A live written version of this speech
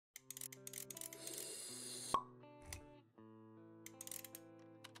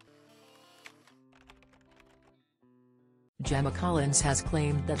Gemma Collins has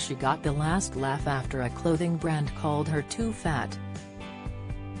claimed that she got the last laugh after a clothing brand called her too fat.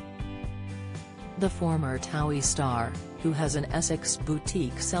 The former TOWIE star, who has an Essex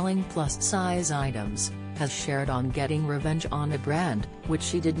boutique selling plus-size items, has shared on getting revenge on a brand, which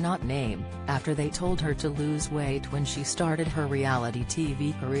she did not name, after they told her to lose weight when she started her reality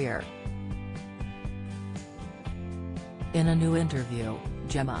TV career. In a new interview,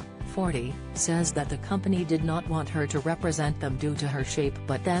 Gemma, 40, says that the company did not want her to represent them due to her shape,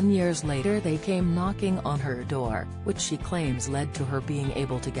 but then years later they came knocking on her door, which she claims led to her being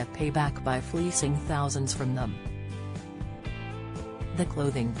able to get payback by fleecing thousands from them. The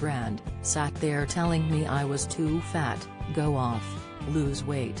clothing brand sat there telling me I was too fat, go off, lose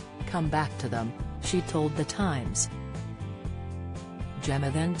weight, come back to them, she told The Times.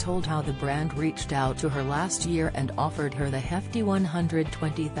 Gemma then told how the brand reached out to her last year and offered her the hefty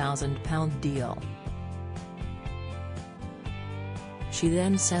 £120,000 deal. She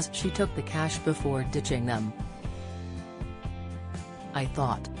then says she took the cash before ditching them. I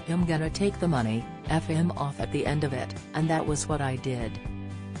thought, I'm gonna take the money, F him off at the end of it, and that was what I did.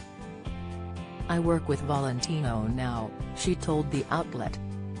 I work with Valentino now, she told the outlet.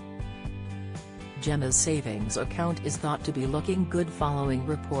 Gemma's savings account is thought to be looking good following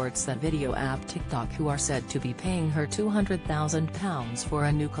reports that video app TikTok who are said to be paying her £200,000 for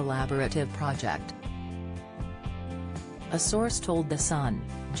a new collaborative project. A source told The Sun,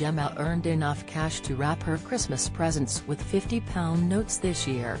 Gemma earned enough cash to wrap her Christmas presents with £50 notes this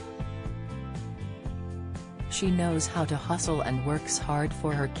year. She knows how to hustle and works hard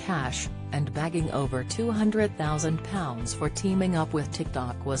for her cash, and bagging over £200,000 for teaming up with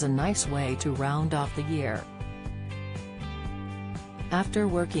TikTok was a nice way to round off the year. After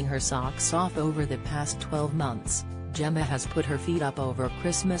working her socks off over the past 12 months, Gemma has put her feet up over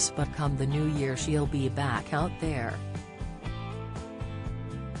Christmas, but come the new year she'll be back out there.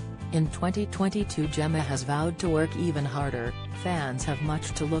 In 2022 Gemma has vowed to work even harder, fans have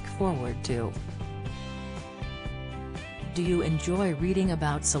much to look forward to. Do you enjoy reading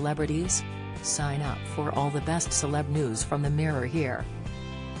about celebrities? Sign up for all the best celeb news from the Mirror here.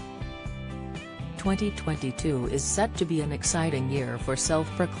 2022 is set to be an exciting year for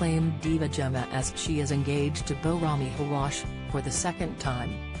self-proclaimed diva Gemma as she is engaged to beau Ramy Hawash, for the second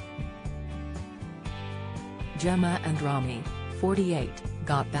time. Gemma and Ramy, 48,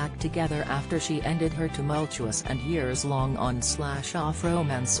 got back together after she ended her tumultuous and years-long on/off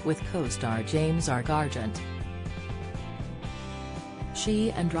romance with co-star James Argent.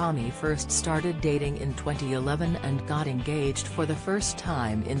 She and Ramy first started dating in 2011 and got engaged for the first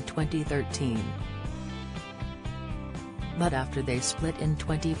time in 2013. But after they split in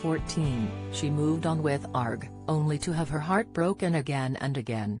 2014, she moved on with Arg, only to have her heart broken again and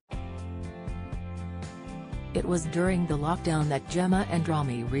again. It was during the lockdown that Gemma and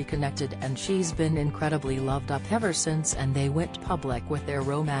Ramy reconnected, and she's been incredibly loved up ever since, and they went public with their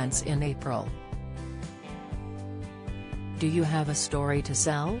romance in April. Do you have a story to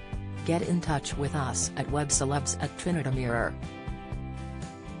sell? Get in touch with us at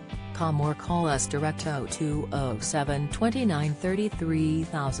webcelebs@trinitymirror.com or call us direct 0207 29 33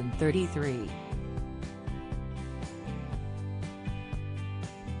 033.